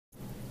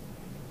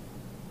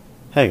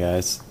Hey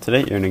guys, today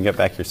you're going to get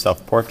back your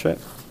self-portrait.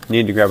 You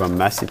need to grab a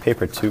messy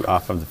paper too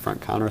off of the front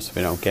counter so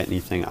we don't get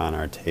anything on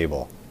our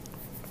table.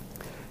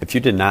 If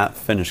you did not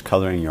finish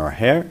coloring your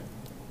hair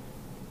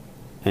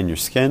and your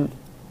skin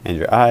and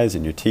your eyes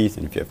and your teeth,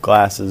 and if you have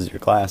glasses, your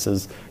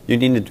glasses, you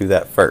need to do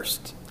that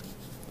first.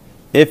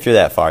 If you're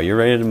that far, you're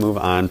ready to move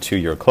on to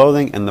your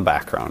clothing and the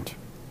background.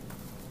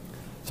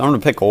 So I'm going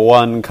to pick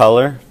one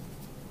color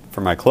for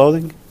my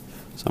clothing.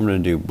 So I'm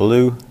going to do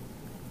blue.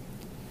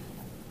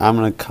 I'm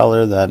going to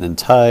color that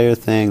entire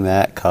thing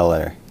that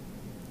color.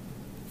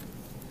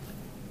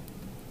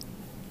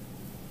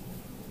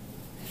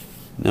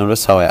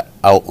 Notice how I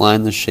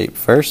outline the shape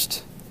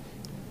first,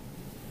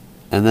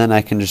 and then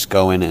I can just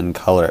go in and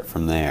color it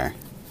from there.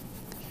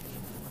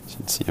 So you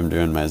can see I'm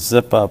doing my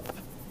zip up,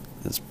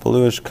 this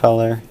bluish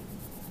color.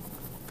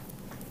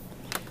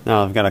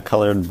 Now I've got a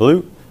colored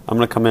blue. I'm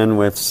going to come in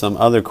with some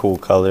other cool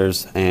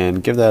colors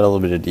and give that a little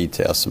bit of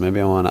detail. So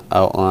maybe I want to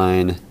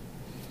outline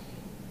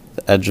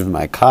the edge of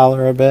my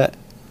collar a bit.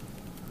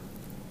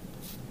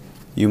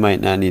 You might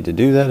not need to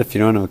do that. If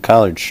you don't have a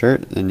collared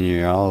shirt, then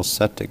you're all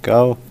set to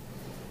go.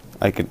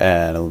 I could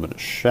add a little bit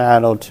of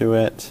shadow to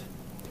it.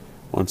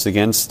 Once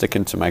again,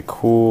 sticking to my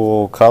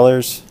cool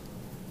colors.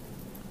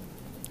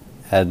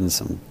 Adding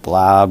some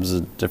blobs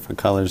of different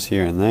colors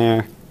here and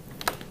there.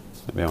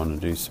 So maybe I want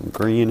to do some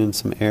green in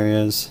some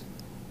areas.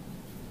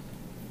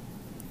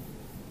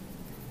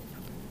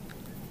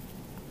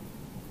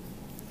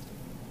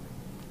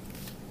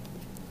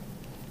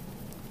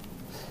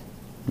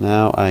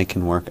 Now I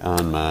can work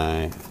on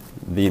my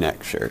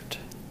V-neck shirt.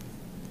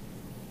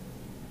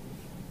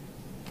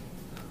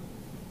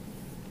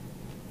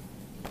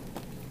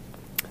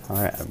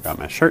 Alright, I've got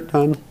my shirt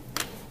done,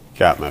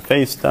 got my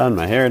face done,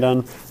 my hair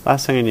done.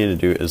 Last thing I need to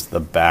do is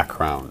the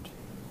background.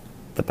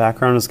 The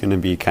background is going to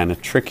be kind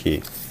of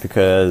tricky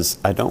because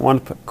I don't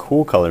want to put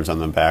cool colors on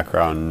the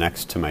background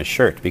next to my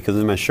shirt because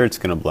then my shirt's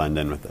going to blend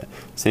in with it.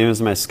 Same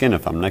as my skin.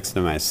 If I'm next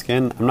to my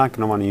skin, I'm not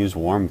going to want to use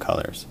warm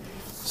colors.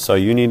 So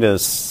you need to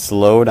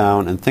slow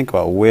down and think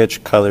about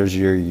which colors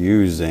you're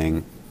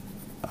using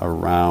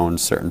around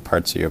certain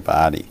parts of your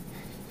body.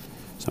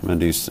 So I'm going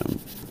to do some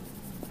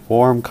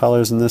warm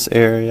colors in this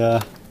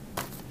area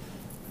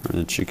so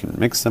that you can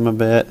mix them a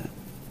bit.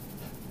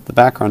 The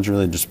background's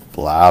really just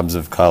blobs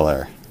of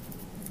color.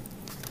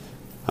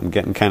 I'm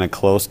getting kind of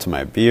close to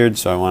my beard,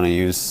 so I want to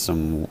use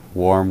some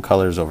warm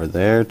colors over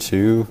there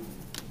too.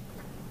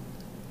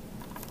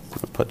 I'm going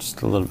to put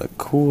just a little bit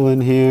cool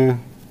in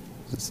here.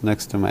 It's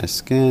next to my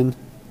skin.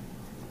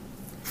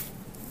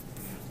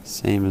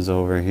 Same as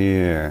over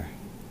here.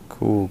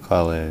 Cool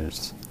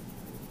colors.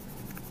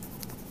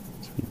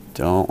 So we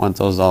don't want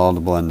those all to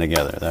blend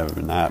together. That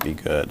would not be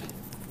good.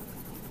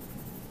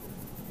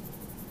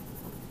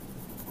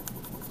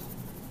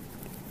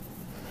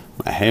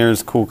 My hair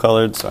is cool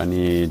colored, so I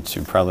need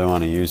to probably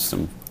want to use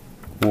some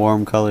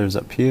warm colors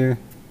up here.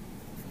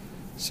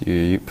 So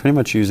you're pretty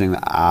much using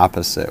the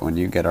opposite when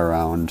you get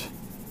around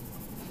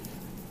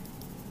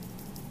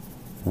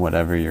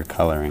whatever you're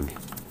coloring.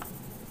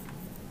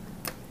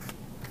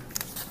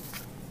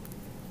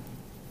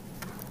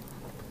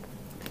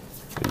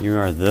 When you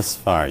are this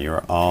far, you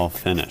are all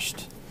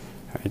finished.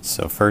 Alright,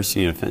 so first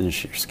you need to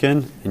finish your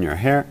skin and your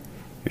hair,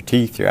 your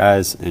teeth, your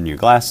eyes, and your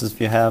glasses if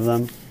you have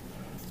them.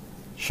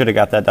 Should have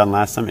got that done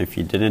last time. If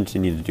you didn't,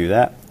 you need to do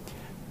that.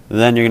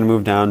 Then you're going to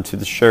move down to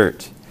the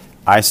shirt.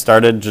 I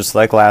started just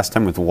like last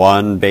time with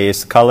one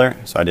base color,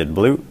 so I did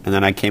blue, and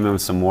then I came in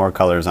with some more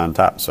colors on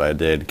top. So I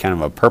did kind of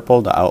a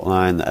purple to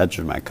outline the edge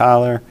of my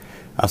collar.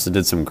 I also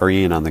did some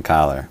green on the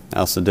collar.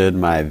 I also did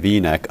my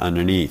V-neck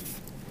underneath.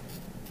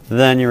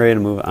 Then you're ready to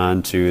move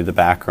on to the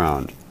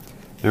background.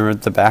 Remember,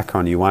 with the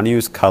background, you want to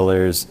use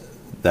colors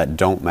that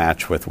don't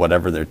match with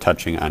whatever they're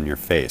touching on your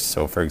face.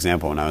 So for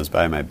example, when I was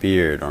by my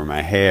beard or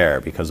my hair,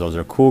 because those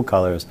are cool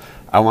colors,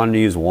 I wanted to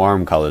use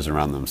warm colors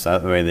around them so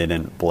that way they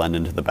didn't blend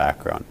into the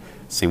background.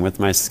 Same with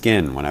my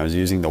skin. When I was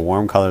using the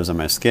warm colors on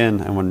my skin,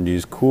 I wanted to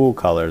use cool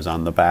colors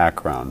on the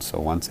background. So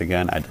once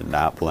again, I did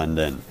not blend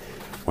in.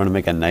 I want to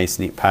make a nice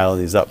neat pile of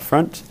these up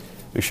front.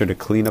 Make sure to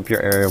clean up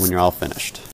your area when you're all finished.